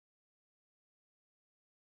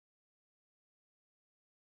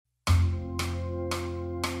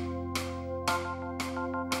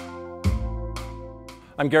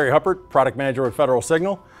I'm Gary Huppert, Product Manager at Federal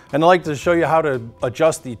Signal, and I'd like to show you how to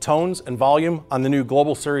adjust the tones and volume on the new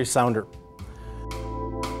Global Series sounder.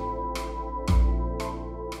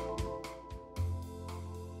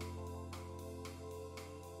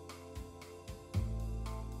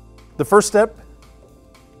 The first step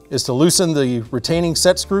is to loosen the retaining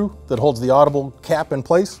set screw that holds the audible cap in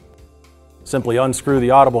place. Simply unscrew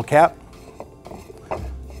the audible cap.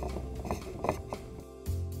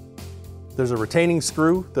 There's a retaining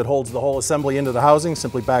screw that holds the whole assembly into the housing.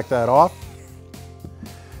 Simply back that off.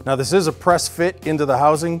 Now this is a press fit into the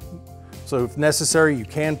housing, so if necessary you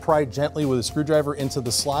can pry gently with a screwdriver into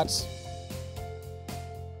the slots.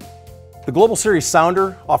 The Global Series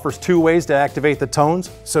sounder offers two ways to activate the tones.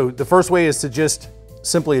 So the first way is to just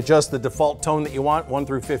simply adjust the default tone that you want, 1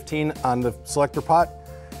 through 15 on the selector pot.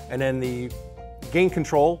 And then the gain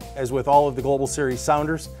control, as with all of the Global Series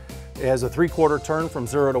sounders, it has a 3/4 turn from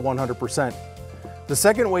 0 to 100%. The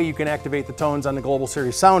second way you can activate the tones on the Global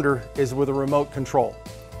Series sounder is with a remote control.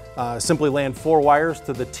 Simply land 4 wires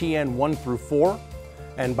to the TN 1 through 4,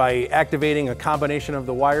 and by activating a combination of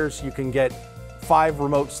the wires, you can get 5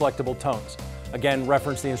 remote selectable tones. Again,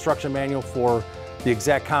 reference the instruction manual for the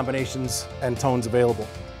exact combinations and tones available.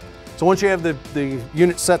 So once you have the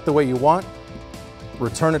unit set the way you want,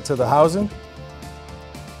 return it to the housing,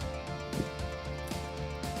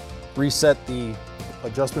 reset the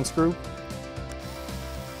adjustment screw,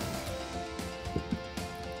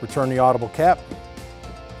 return the audible cap,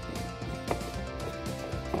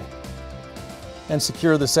 and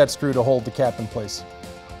secure the set screw to hold the cap in place.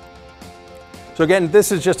 So again, this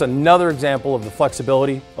is just another example of the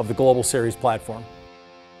flexibility of the Global Series platform.